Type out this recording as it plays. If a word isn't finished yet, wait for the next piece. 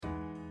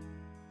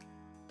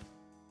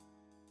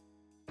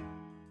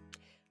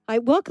Hi,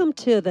 welcome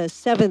to the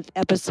seventh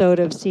episode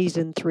of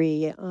season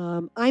three.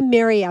 I'm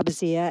Mary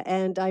Abzia,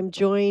 and I'm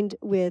joined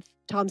with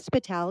Tom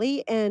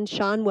Spitali and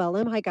Sean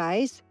Wellham. Hi,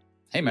 guys.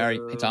 Hey, Mary. Hey,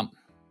 Hello. Tom.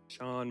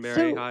 Sean, Mary,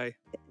 So, hi.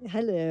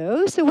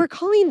 hello. So, we're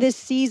calling this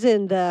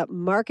season the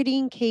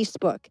Marketing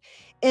Casebook.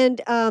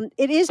 And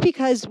it is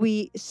because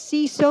we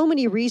see so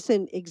many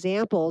recent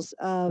examples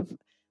of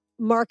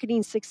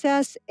marketing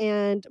success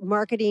and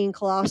marketing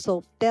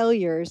colossal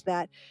failures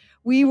that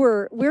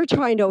we're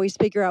trying to always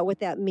figure out what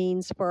that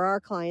means for our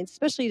clients,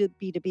 especially to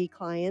B2B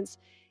clients,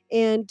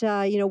 and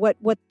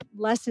what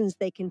lessons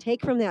they can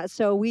take from that.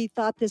 So we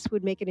thought this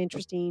would make an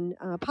interesting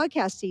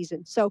podcast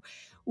season. So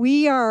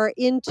we are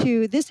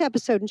into this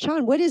episode. And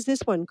Sean, what is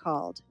this one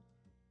called?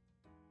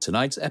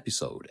 Tonight's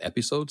episode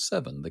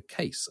 7, the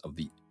case of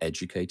the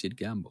educated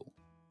gamble.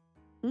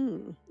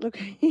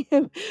 Okay.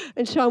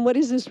 And Sean, what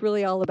is this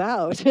really all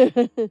about?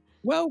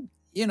 Well,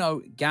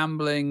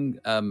 gambling,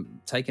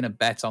 taking a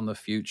bet on the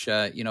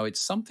future,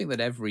 it's something that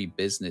every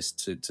business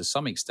to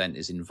some extent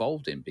is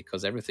involved in,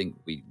 because everything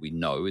we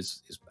know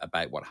is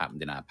about what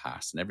happened in our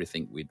past, and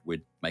everything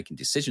we're making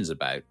decisions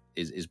about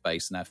is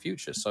based on our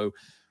future. So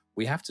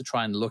we have to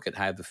try and look at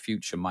how the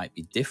future might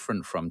be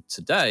different from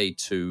today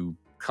to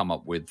come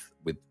up with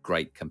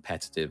great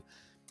competitive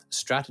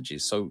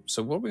strategies. So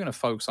what we're going to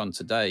focus on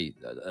today,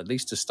 at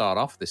least to start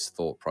off this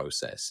thought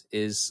process,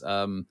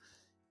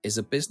 is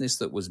a business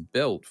that was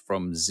built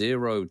from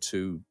 $0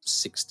 to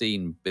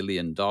 $16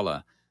 billion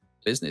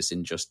business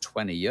in just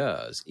 20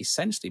 years,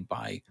 essentially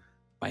by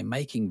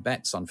making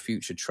bets on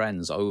future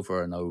trends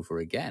over and over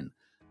again.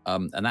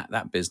 And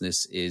that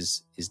business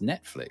is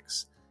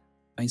Netflix.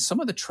 I mean, some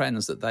of the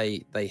trends that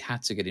they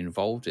had to get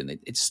involved in,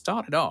 it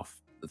started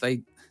off,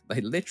 they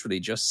literally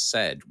just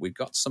said, we've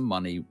got some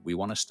money, we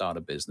want to start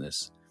a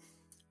business.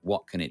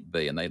 What can it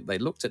be? And they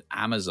looked at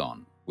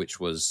Amazon, which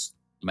was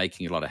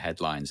making a lot of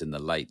headlines in the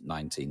late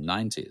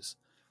 1990s.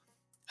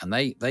 And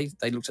they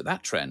looked at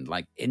that trend,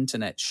 like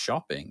internet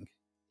shopping,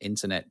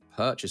 internet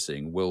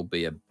purchasing will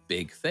be a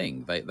big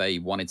thing. They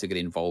wanted to get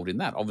involved in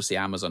that. Obviously,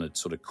 Amazon had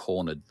sort of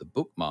cornered the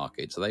book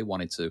market, so they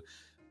wanted to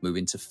move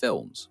into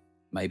films,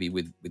 maybe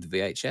with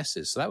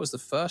VHSs. So that was the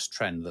first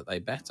trend that they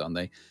bet on.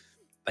 They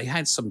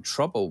had some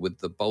trouble with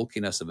the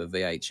bulkiness of a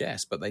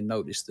VHS, but they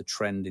noticed the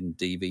trend in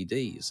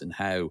DVDs and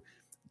how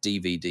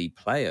DVD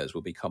players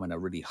were becoming a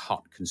really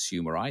hot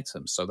consumer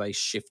item. So they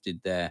shifted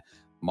their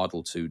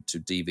model to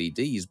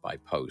DVDs by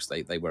post.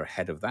 They were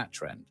ahead of that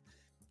trend.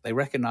 They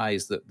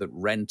recognized that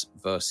rent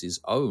versus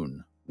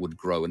own would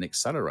grow and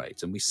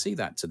accelerate. And we see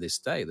that to this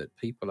day, that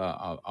people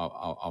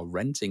are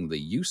renting the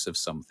use of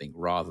something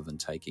rather than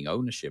taking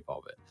ownership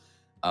of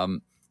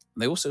it.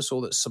 They also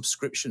saw that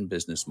subscription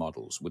business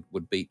models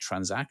would beat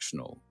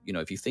transactional.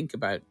 If you think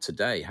about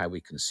today, how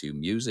we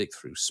consume music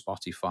through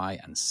Spotify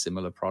and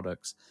similar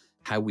products,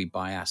 how we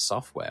buy our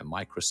software,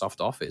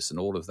 Microsoft Office, and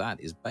all of that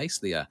is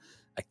basically a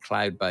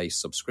cloud-based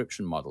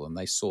subscription model. And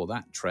they saw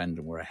that trend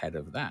and were ahead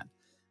of that.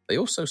 They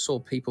also saw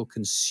people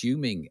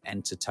consuming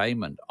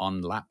entertainment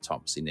on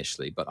laptops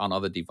initially, but on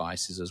other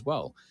devices as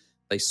well.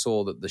 They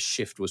saw that the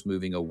shift was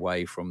moving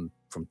away from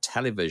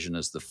television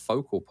as the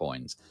focal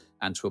point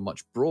and to a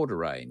much broader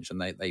range. And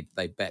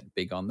they bet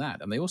big on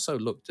that. And they also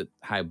looked at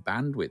how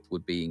bandwidth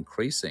would be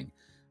increasing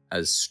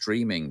as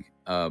streaming,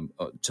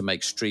 to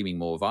make streaming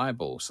more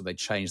viable. So they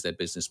changed their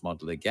business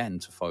model again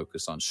to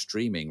focus on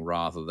streaming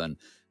rather than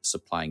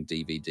supplying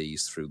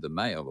DVDs through the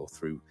mail or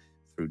through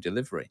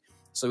delivery.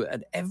 So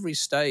at every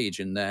stage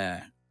in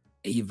their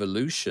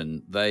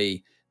evolution,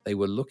 they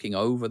were looking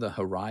over the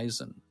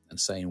horizon and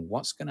saying,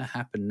 what's going to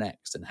happen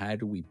next and how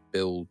do we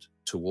build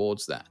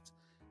towards that?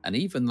 And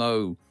even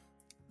though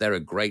they're a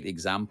great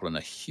example and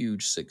a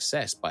huge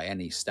success by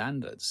any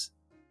standards,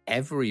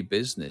 every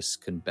business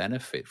can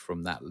benefit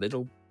from that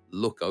little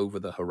look over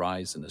the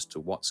horizon as to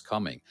what's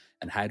coming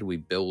and how do we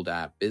build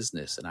our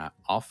business and our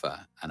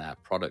offer and our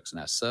products and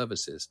our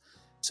services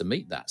to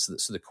meet that.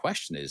 So the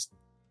question is,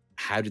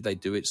 how did they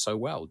do it so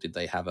well? Did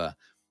they have a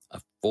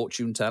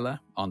fortune teller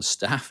on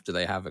staff? Do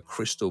they have a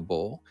crystal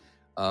ball?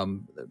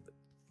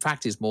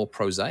 Fact is more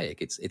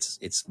prosaic.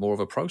 It's more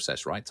of a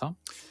process, right, Tom?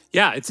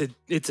 Yeah, it's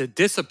a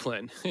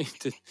discipline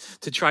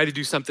to try to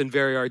do something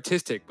very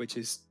artistic, which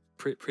is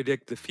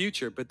predict the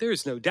future. But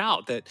there's no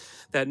doubt that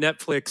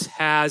Netflix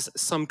has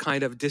some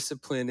kind of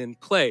discipline in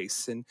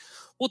place, and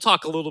we'll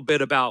talk a little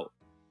bit about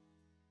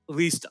at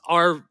least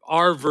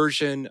our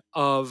version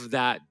of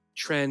that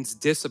trends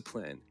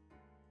discipline.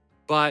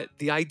 But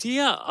the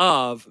idea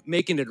of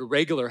making it a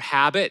regular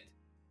habit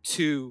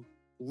to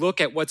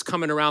look at what's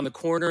coming around the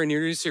corner in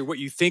your industry, what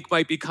you think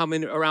might be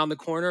coming around the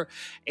corner,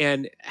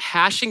 and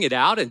hashing it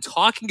out and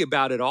talking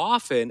about it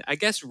often, I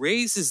guess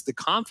raises the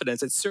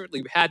confidence. It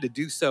certainly had to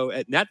do so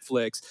at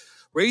Netflix,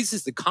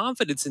 raises the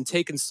confidence in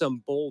taking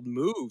some bold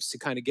moves to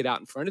kind of get out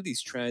in front of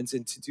these trends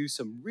and to do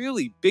some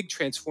really big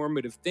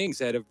transformative things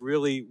that have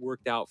really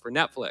worked out for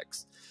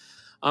Netflix.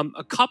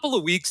 A couple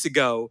of weeks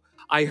ago,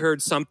 I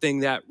heard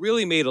something that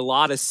really made a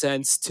lot of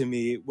sense to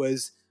me. It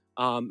was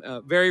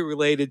very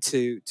related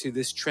to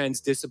this trends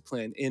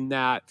discipline, in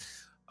that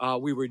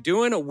we were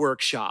doing a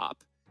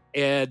workshop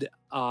And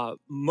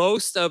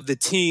most of the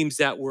teams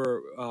that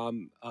were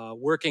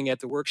working at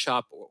the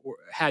workshop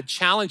had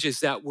challenges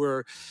that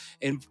were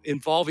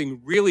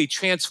involving really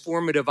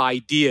transformative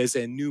ideas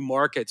and new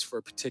markets for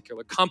a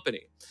particular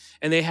company.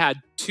 And they had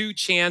 2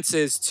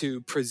 chances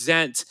to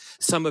present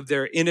some of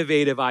their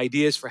innovative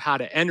ideas for how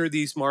to enter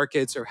these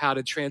markets or how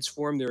to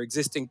transform their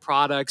existing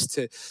products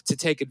to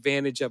take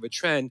advantage of a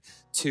trend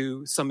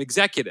to some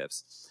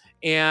executives.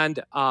 And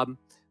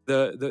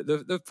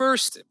the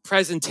first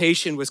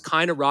presentation was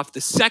kind of rough.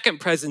 The second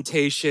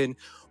presentation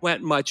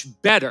went much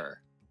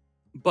better,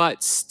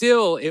 but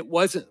still it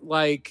wasn't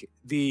like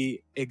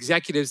the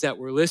executives that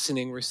were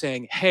listening were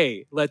saying,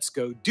 hey, let's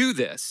go do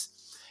this.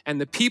 And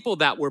the people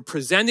that were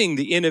presenting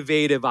the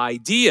innovative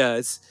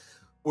ideas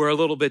were a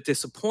little bit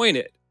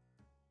disappointed.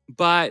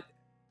 But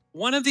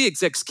one of the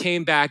execs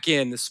came back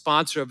in, the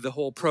sponsor of the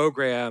whole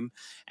program,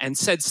 and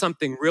said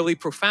something really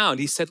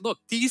profound. He said, look,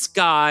 these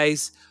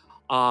guys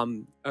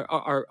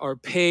are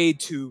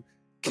paid to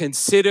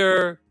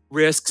consider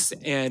risks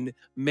and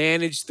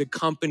manage the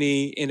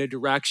company in a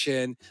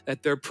direction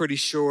that they're pretty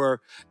sure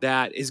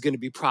that is going to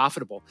be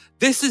profitable.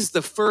 This is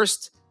the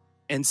first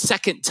and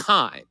second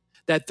time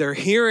that they're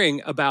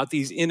hearing about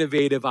these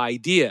innovative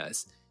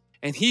ideas.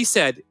 And he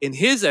said, in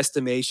his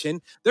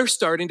estimation, they're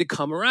starting to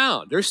come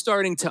around. They're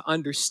starting to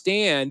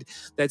understand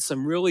that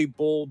some really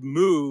bold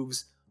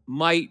moves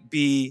might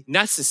be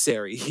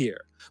necessary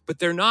here. But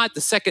they're not,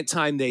 the second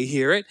time they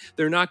hear it,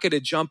 they're not going to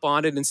jump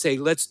on it and say,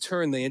 let's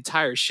turn the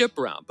entire ship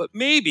around. But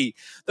maybe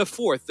the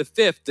fourth, the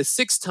fifth, the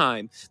sixth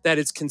time that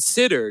it's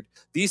considered,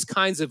 these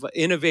kinds of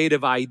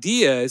innovative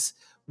ideas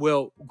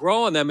will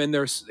grow on them,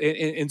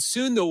 and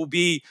soon there will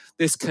be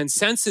this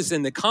consensus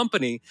in the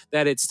company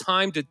that it's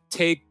time to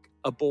take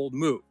a bold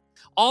move.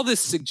 All this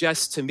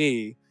suggests to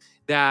me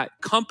that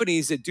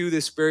companies that do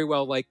this very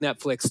well, like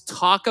Netflix,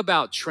 talk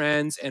about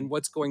trends and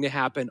what's going to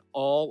happen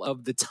all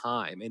of the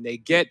time. And they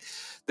get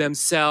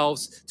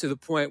themselves to the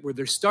point where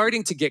they're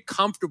starting to get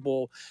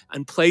comfortable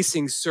on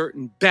placing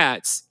certain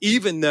bets,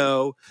 even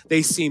though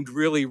they seemed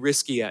really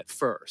risky at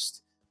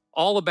first.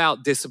 All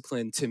about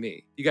discipline to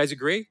me. You guys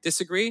agree?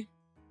 Disagree?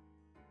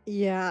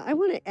 Yeah, I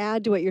want to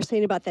add to what you're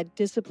saying about that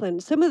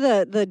discipline. Some of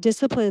the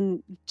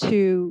discipline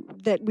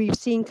that we've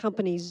seen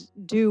companies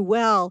do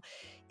well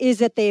is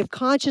that they've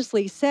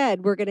consciously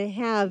said we're going to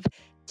have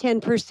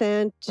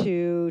 10%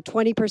 to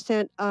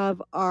 20%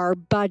 of our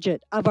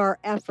budget, of our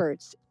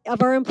efforts,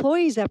 of our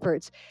employees'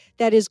 efforts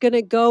that is going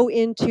to go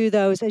into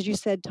those, as you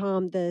said,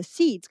 Tom, the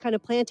seeds, kind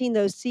of planting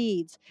those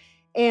seeds.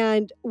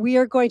 And we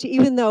are going to,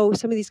 even though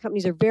some of these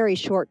companies are very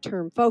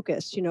short-term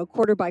focused,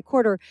 quarter by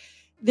quarter,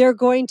 they're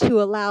going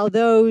to allow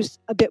those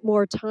a bit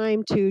more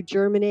time to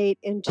germinate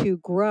and to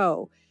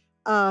grow.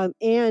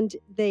 And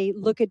they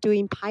look at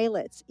doing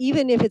pilots,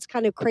 even if it's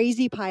kind of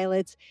crazy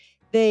pilots.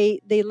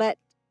 They let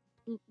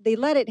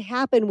it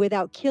happen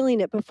without killing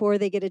it before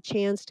they get a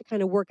chance to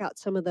kind of work out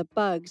some of the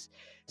bugs.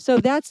 So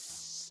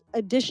that's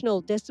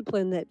additional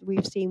discipline that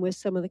we've seen with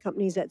some of the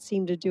companies that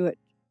seem to do it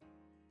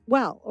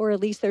well, or at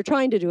least they're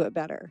trying to do it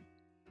better.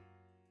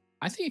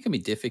 I think it can be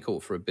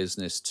difficult for a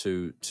business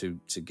to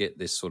get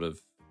this sort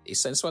of.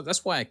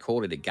 That's why I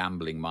call it a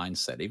gambling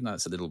mindset, even though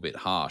it's a little bit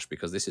harsh,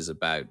 because this is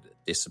about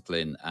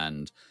discipline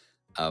and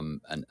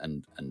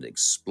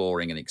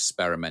exploring and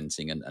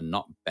experimenting and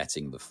not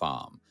betting the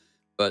farm.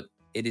 But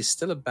it is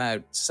still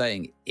about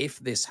saying, if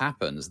this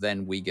happens,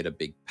 then we get a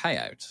big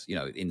payout.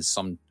 In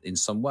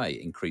some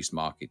way, increased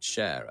market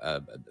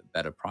share,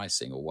 better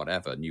pricing, or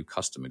whatever, new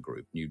customer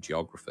group, new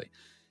geography.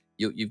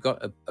 You've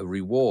got a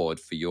reward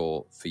for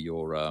your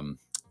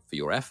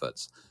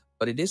efforts.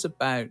 But it is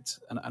about,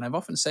 and I've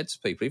often said to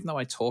people, even though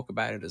I talk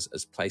about it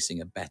as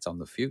placing a bet on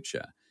the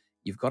future,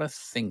 you've got to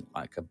think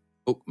like a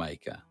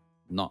bookmaker,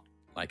 not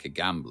like a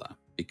gambler.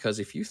 Because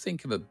if you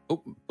think of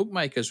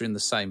bookmakers are in the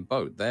same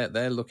boat.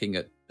 They're looking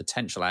at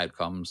potential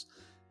outcomes,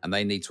 and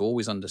they need to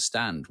always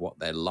understand what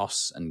their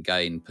loss and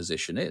gain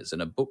position is.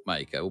 And a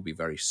bookmaker will be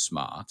very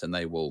smart, and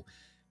they will,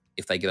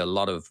 if they get a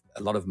lot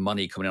of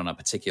money coming on a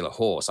particular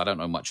horse. I don't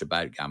know much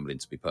about gambling,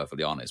 to be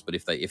perfectly honest, but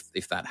if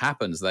that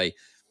happens,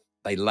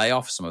 they lay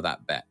off some of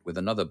that bet with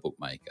another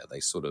bookmaker. They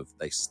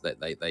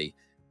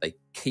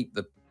keep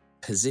the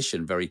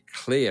position very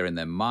clear in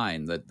their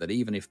mind that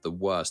even if the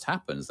worst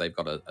happens, they've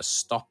got a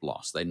stop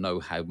loss. They know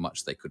how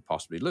much they could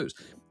possibly lose.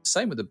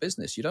 Same with the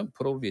business. You don't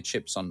put all of your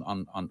chips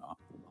on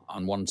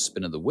one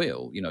spin of the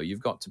wheel.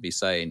 You've got to be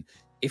saying,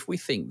 if we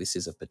think this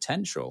is a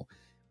potential,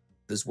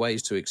 there's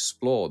ways to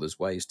explore. There's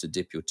ways to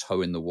dip your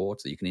toe in the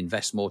water. You can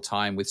invest more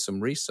time with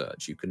some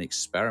research. You can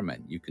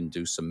experiment. You can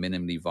do some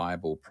minimally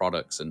viable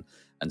products and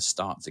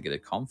start to get a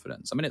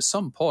confidence. I mean, at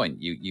some point,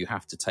 you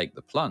have to take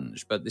the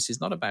plunge, but this is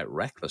not about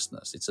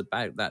recklessness. It's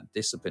about that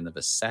discipline of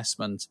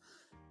assessment,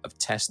 of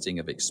testing,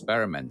 of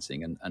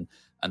experimenting,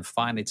 and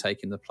finally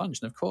taking the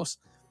plunge. And of course,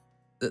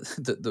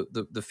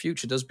 the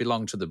future does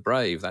belong to the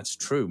brave. That's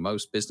true.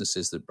 Most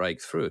businesses that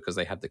break through because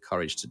they had the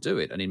courage to do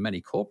it. And in many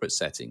corporate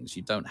settings,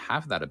 you don't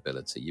have that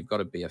ability. You've got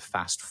to be a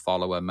fast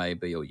follower,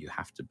 maybe, or you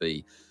have to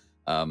be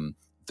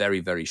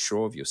very, very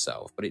sure of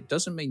yourself. But it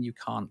doesn't mean you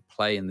can't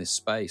play in this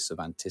space of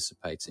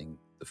anticipating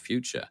the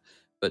future.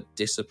 But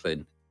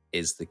discipline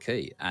is the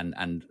key,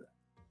 and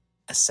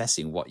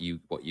assessing what you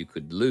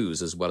could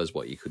lose as well as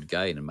what you could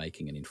gain, and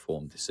making an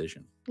informed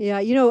decision. Yeah,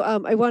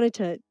 I wanted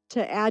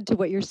to add to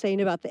what you're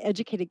saying about the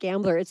educated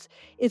gambler.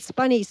 It's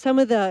funny. Some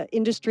of the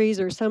industries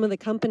or some of the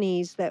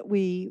companies that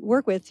we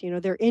work with,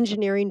 they're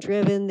engineering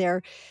driven.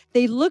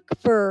 They look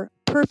for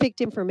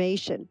perfect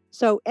information.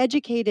 So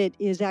educated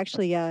is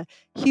actually a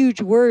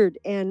huge word,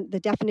 and the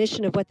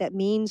definition of what that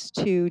means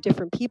to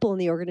different people in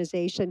the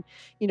organization.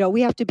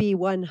 We have to be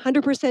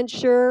 100%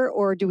 sure,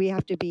 or do we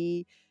have to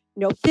be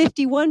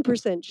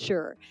 51%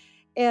 sure?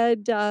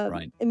 And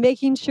Right. and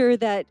making sure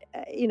that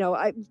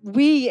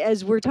we,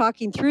 as we're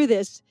talking through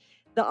this,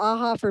 the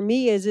aha for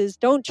me is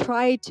don't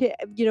try to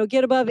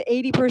get above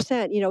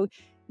 80%.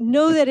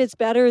 Know that it's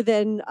better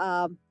than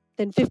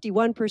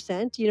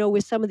 51%.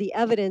 With some of the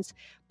evidence,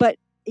 but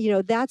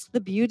that's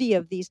the beauty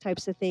of these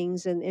types of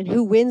things, and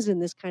who wins in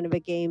this kind of a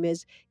game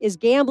is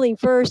gambling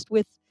first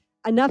with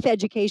enough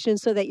education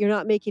so that you're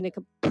not making a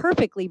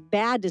perfectly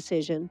bad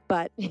decision,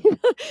 but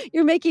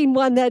you're making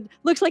one that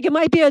looks like it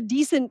might be a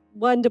decent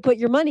one to put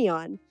your money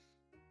on.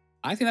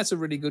 I think that's a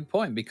really good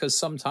point, because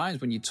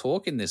sometimes when you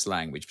talk in this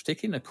language,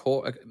 particularly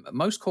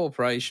most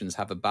corporations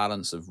have a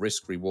balance of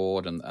risk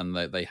reward, and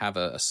they have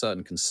a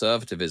certain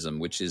conservatism,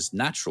 which is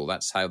natural.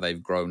 That's how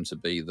they've grown to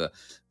be the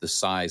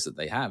size that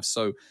they have.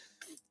 So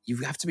you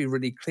have to be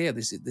really clear.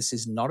 This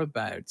is not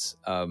about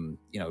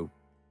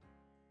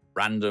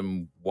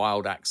random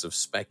wild acts of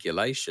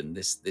speculation.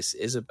 This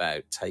is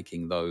about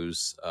taking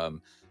those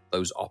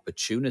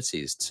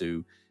opportunities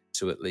to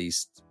at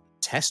least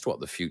test what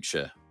the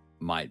future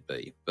might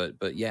be.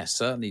 But yeah,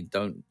 certainly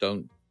don't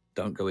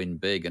go in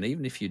big. And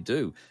even if you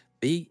do,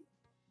 be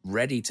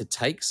ready to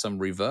take some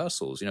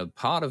reversals.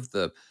 Part of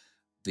the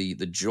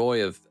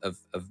joy of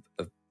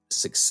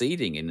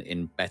succeeding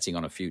in betting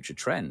on a future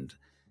trend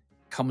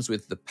comes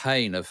with the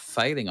pain of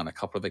failing on a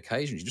couple of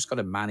occasions. You just got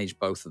to manage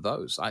both of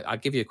those. I'll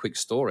give you a quick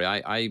story.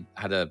 I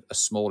had a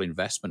small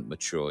investment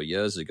mature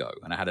years ago,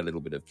 and I had a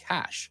little bit of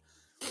cash.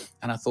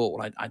 And I thought,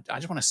 well, I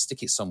just want to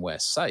stick it somewhere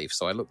safe.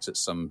 So I looked at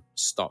some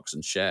stocks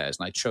and shares,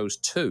 and I chose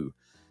two.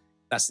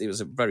 It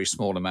was a very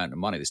small amount of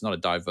money. It's not a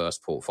diverse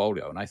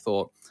portfolio. And I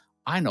thought,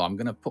 I know I'm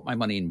going to put my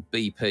money in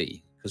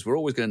BP, because we're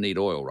always going to need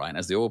oil, right? And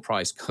as the oil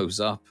price goes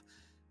up,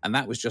 and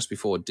that was just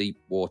before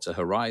Deepwater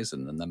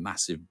Horizon and the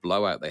massive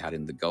blowout they had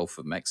in the Gulf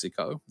of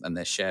Mexico, and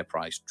their share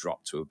price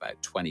dropped to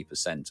about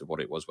 20% of what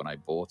it was when I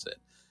bought it.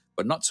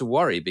 But not to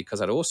worry, because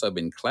I'd also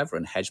been clever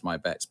and hedged my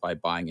bets by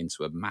buying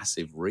into a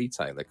massive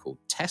retailer called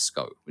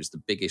Tesco, which is the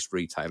biggest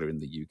retailer in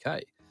the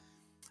UK.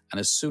 And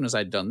as soon as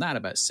I'd done that,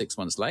 about 6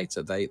 months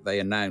later, they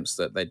announced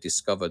that they'd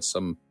discovered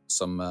some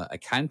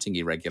accounting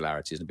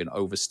irregularities and had been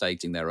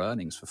overstating their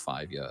earnings for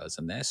 5 years,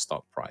 and their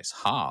stock price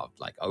halved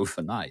like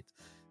overnight.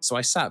 So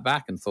I sat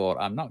back and thought,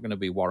 I'm not going to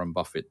be Warren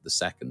Buffett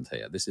II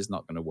here. This is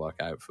not going to work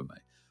out for me.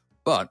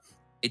 But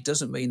it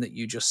doesn't mean that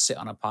you just sit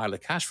on a pile of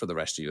cash for the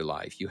rest of your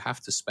life. You have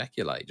to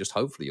speculate. Just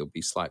hopefully you'll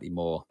be slightly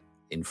more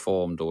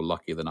informed or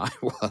lucky than I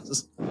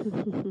was.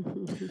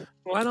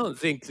 Well, I don't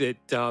think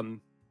that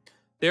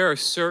there are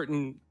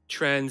certain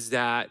trends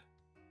that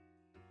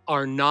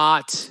are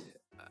not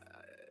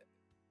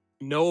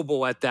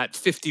knowable at that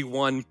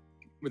 51,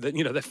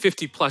 the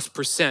 50 plus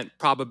 %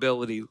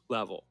 probability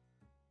level.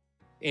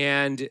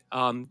 And,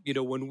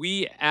 when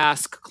we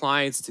ask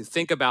clients to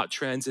think about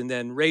trends and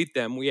then rate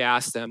them, we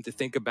ask them to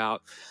think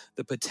about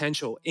the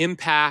potential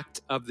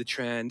impact of the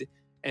trend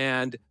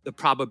and the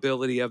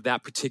probability of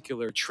that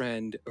particular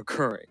trend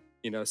occurring.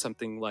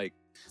 Something like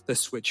the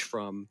switch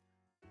from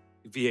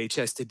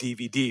VHS to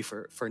DVD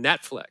for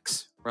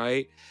Netflix,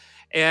 right?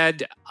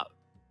 And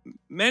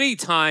many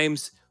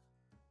times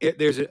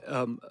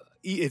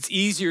it's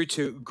easier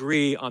to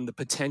agree on the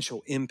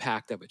potential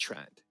impact of a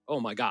trend. Oh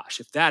my gosh,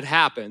 if that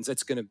happens,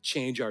 that's going to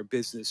change our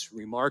business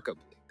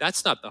remarkably.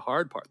 That's not the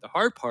hard part. The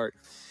hard part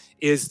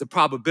is the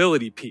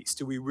probability piece.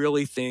 Do we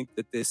really think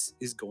that this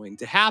is going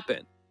to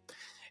happen?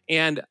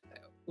 And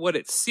what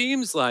it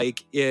seems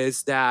like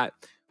is that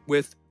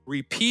with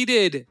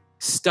repeated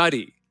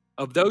study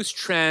of those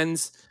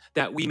trends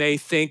that we may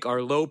think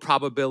are low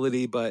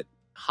probability but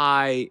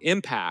high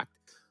impact,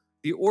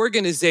 the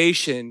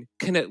organization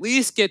can at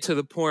least get to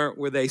the point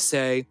where they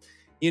say,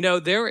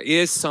 there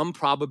is some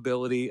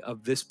probability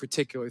of this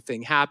particular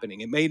thing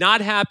happening. It may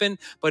not happen,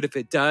 but if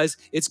it does,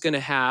 it's going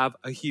to have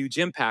a huge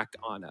impact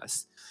on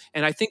us.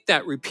 And I think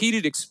that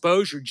repeated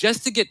exposure,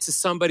 just to get to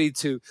somebody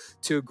to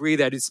agree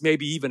that it's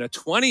maybe even a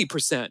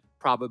 20%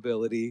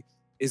 probability,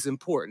 is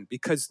important,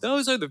 because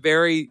those are the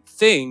very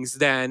things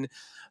then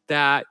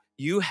that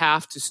you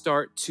have to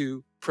start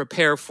to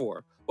prepare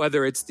for.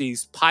 Whether it's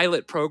these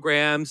pilot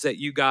programs that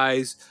you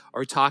guys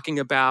are talking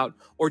about,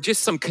 or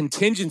just some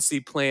contingency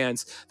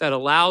plans that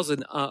allows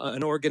an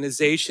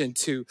organization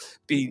to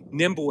be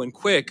nimble and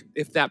quick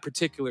if that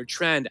particular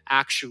trend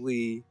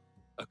actually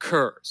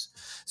occurs.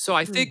 So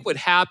I think what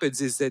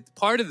happens is that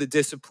part of the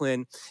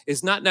discipline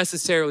is not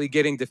necessarily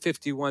getting to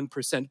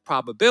 51%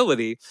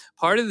 probability.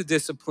 Part of the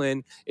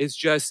discipline is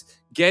just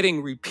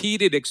getting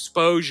repeated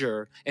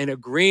exposure and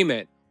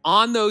agreement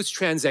on those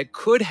trends that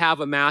could have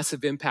a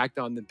massive impact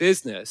on the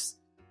business.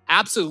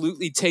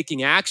 Absolutely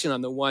taking action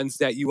on the ones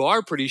that you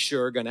are pretty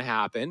sure are going to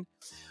happen,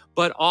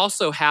 but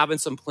also having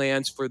some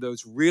plans for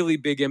those really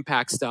big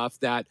impact stuff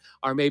that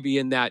are maybe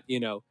in that,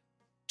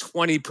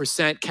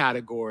 20%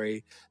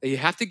 category that you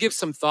have to give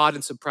some thought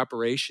and some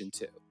preparation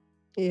to.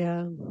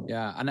 Yeah.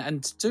 Yeah,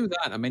 and to do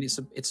that, I mean,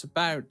 it's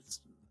about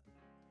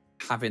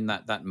having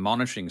that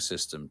monitoring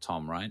system,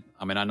 Tom, right?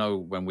 I mean, I know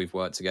when we've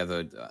worked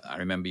together, I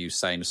remember you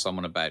saying to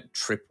someone about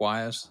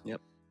tripwires,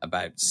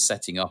 about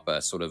setting up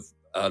a sort of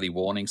early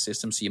warning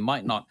system. So you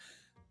might not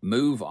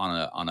move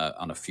on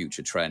a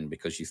future trend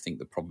because you think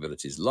the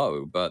probability is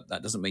low, but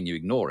that doesn't mean you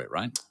ignore it,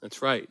 right?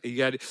 That's right. You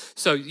got it.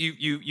 So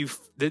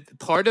the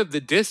part of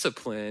the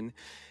discipline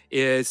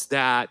is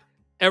that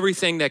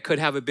everything that could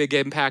have a big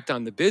impact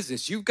on the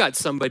business, you've got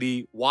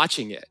somebody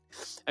watching it.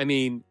 I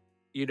mean,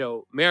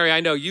 Mary, I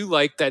know you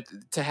like that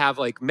to have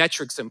like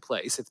metrics in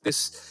place. If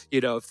this,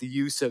 if the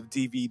use of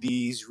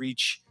DVDs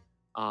reach,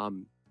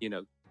 10%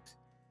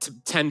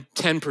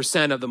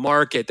 of the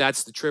market,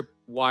 that's the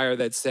tripwire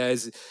that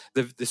says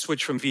the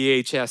switch from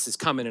VHS is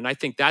coming. And I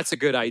think that's a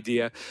good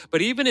idea.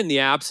 But even in the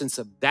absence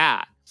of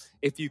that,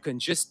 if you can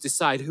just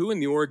decide who in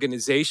the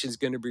organization is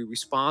going to be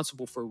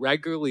responsible for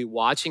regularly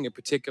watching a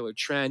particular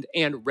trend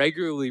and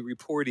regularly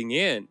reporting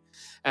in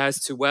as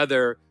to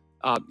whether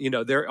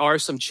there are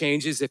some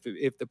changes,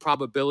 if the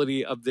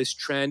probability of this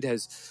trend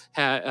has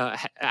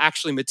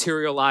actually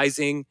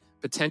materializing,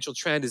 potential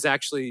trend is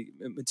actually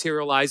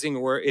materializing,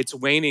 or it's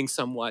waning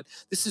somewhat.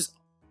 This is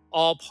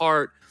all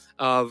part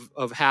of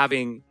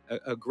having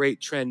a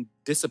great trend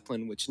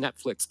discipline, which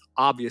Netflix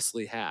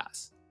obviously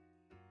has.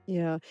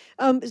 Yeah.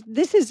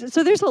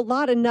 There's a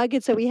lot of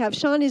nuggets that we have.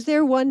 Sean, is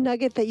there one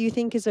nugget that you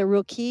think is a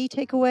real key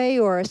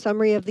takeaway or a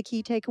summary of the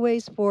key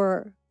takeaways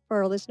for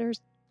our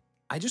listeners?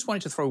 I just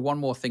wanted to throw one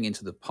more thing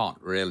into the pot,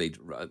 really,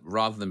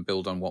 rather than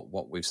build on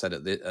what we've said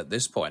at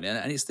this point.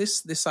 And it's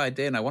this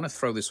idea, and I want to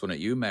throw this one at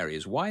you, Mary,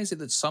 is why is it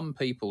that some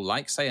people,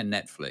 like, say, a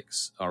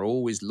Netflix, are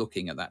always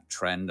looking at that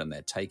trend and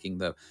they're taking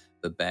the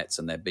bets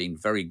and they're being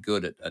very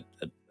good at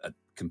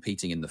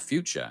competing in the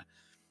future,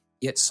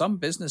 yet some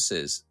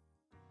businesses,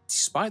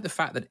 despite the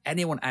fact that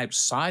anyone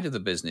outside of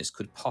the business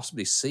could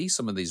possibly see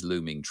some of these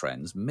looming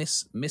trends,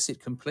 miss it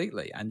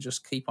completely and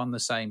just keep on the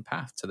same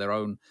path to their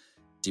own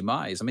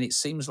demise. I mean, it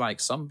seems like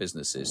some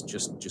businesses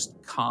just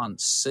can't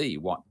see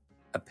what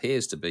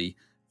appears to be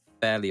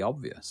fairly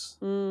obvious.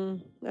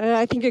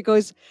 I think it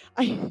goes.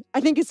 I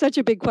think it's such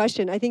a big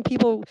question. I think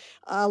people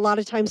a lot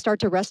of times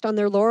start to rest on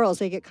their laurels.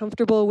 They get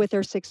comfortable with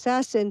their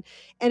success, and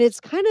it's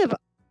kind of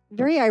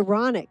very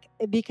ironic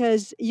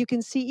because you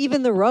can see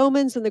even the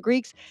Romans and the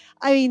Greeks.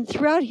 I mean,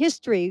 throughout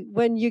history,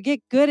 when you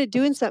get good at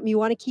doing something, you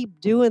want to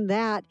keep doing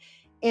that,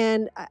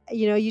 and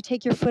you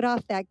take your foot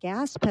off that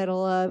gas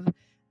pedal of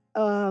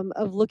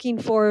looking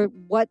for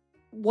what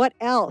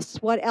else.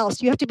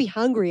 You have to be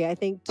hungry, I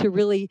think, to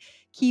really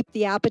keep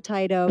the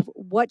appetite of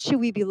what should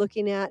we be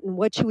looking at and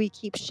what should we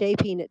keep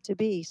shaping it to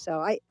be. So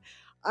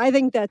I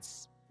think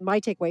that's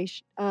my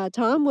takeaway.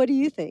 Tom, what do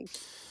you think?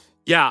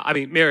 Yeah, I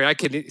mean, Mary, I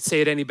couldn't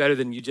say it any better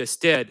than you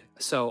just did.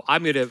 So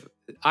I'm gonna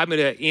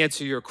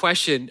answer your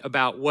question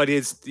about what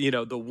is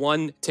the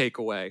one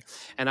takeaway,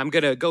 and I'm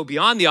gonna go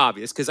beyond the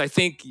obvious because I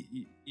think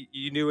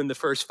you knew in the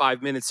first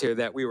 5 minutes here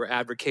that we were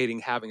advocating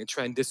having a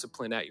trend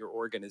discipline at your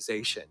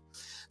organization.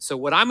 So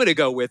what I'm gonna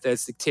go with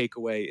as the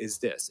takeaway is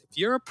this: if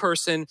you're a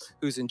person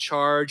who's in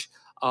charge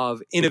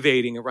of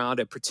innovating around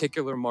a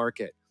particular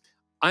market,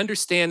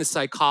 understand the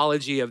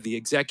psychology of the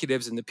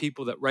executives and the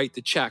people that write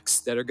the checks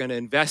that are going to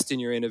invest in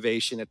your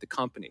innovation at the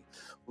company.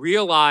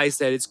 Realize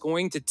that it's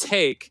going to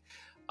take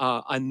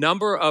a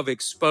number of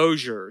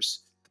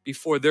exposures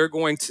before they're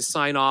going to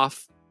sign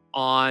off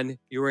on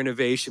your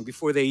innovation,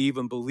 before they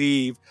even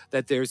believe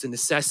that there's a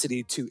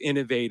necessity to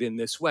innovate in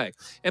this way.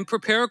 And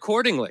prepare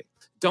accordingly.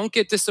 Don't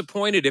get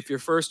disappointed if your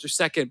first or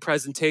second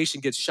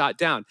presentation gets shot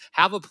down.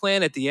 Have a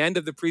plan at the end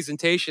of the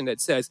presentation that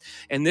says,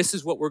 and this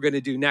is what we're going to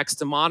do next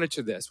to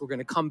monitor this. We're going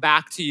to come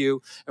back to you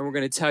and we're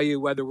going to tell you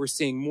whether we're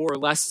seeing more or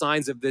less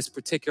signs of this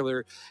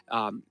particular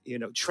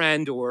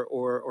trend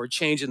or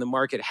change in the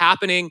market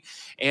happening.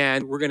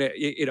 And we're going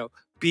to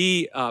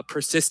be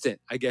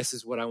persistent, I guess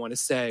is what I want to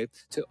say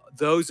to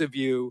those of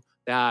you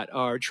that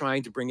are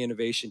trying to bring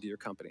innovation to your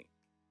company.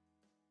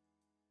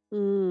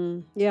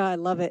 Yeah, I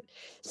love it.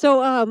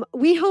 So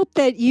we hope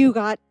that you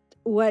got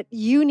what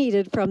you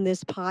needed from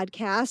this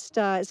podcast,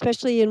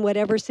 especially in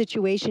whatever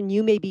situation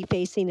you may be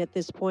facing at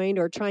this point,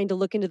 or trying to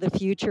look into the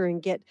future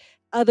and get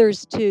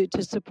others to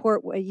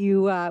support what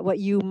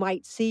you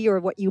might see or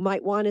what you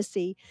might want to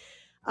see.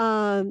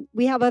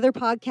 We have other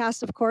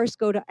podcasts, of course.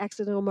 Go to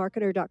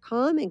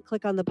accidentalmarketer.com and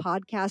click on the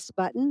podcast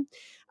button.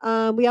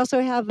 We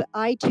also have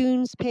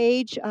iTunes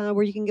page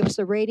where you can give us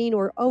a rating,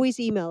 or always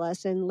email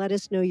us and let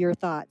us know your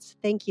thoughts.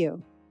 Thank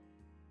you.